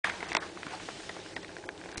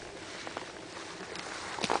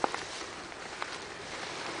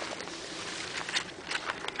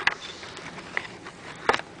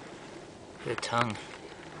tongue.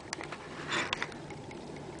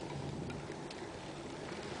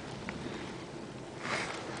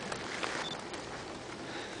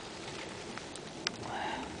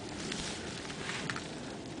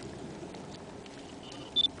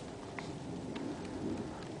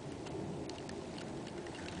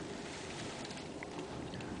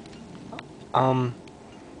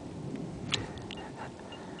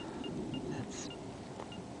 That's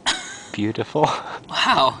beautiful.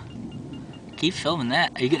 Wow. Keep filming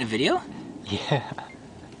that. Are you getting a video? Yeah.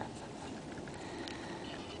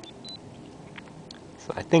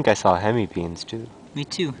 So I think I saw hemibeans too. Me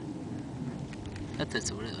too. I thought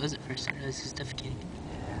that's what it was at first. I realized he was defecating.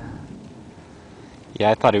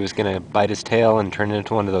 Yeah, I thought he was gonna bite his tail and turn it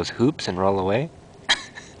into one of those hoops and roll away.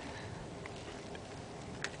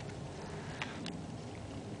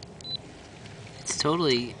 It's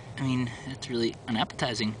totally, I mean, it's really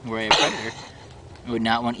unappetizing. Were I a predator, I would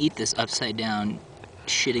not want to eat this upside down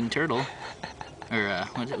shitting turtle. Or,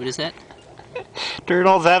 what is that?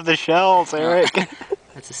 Turtles have the shells, Eric.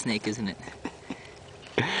 That's a snake, isn't it?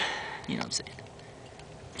 You know what I'm saying.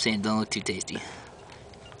 I'm saying don't look too tasty.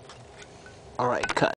 Alright, cut.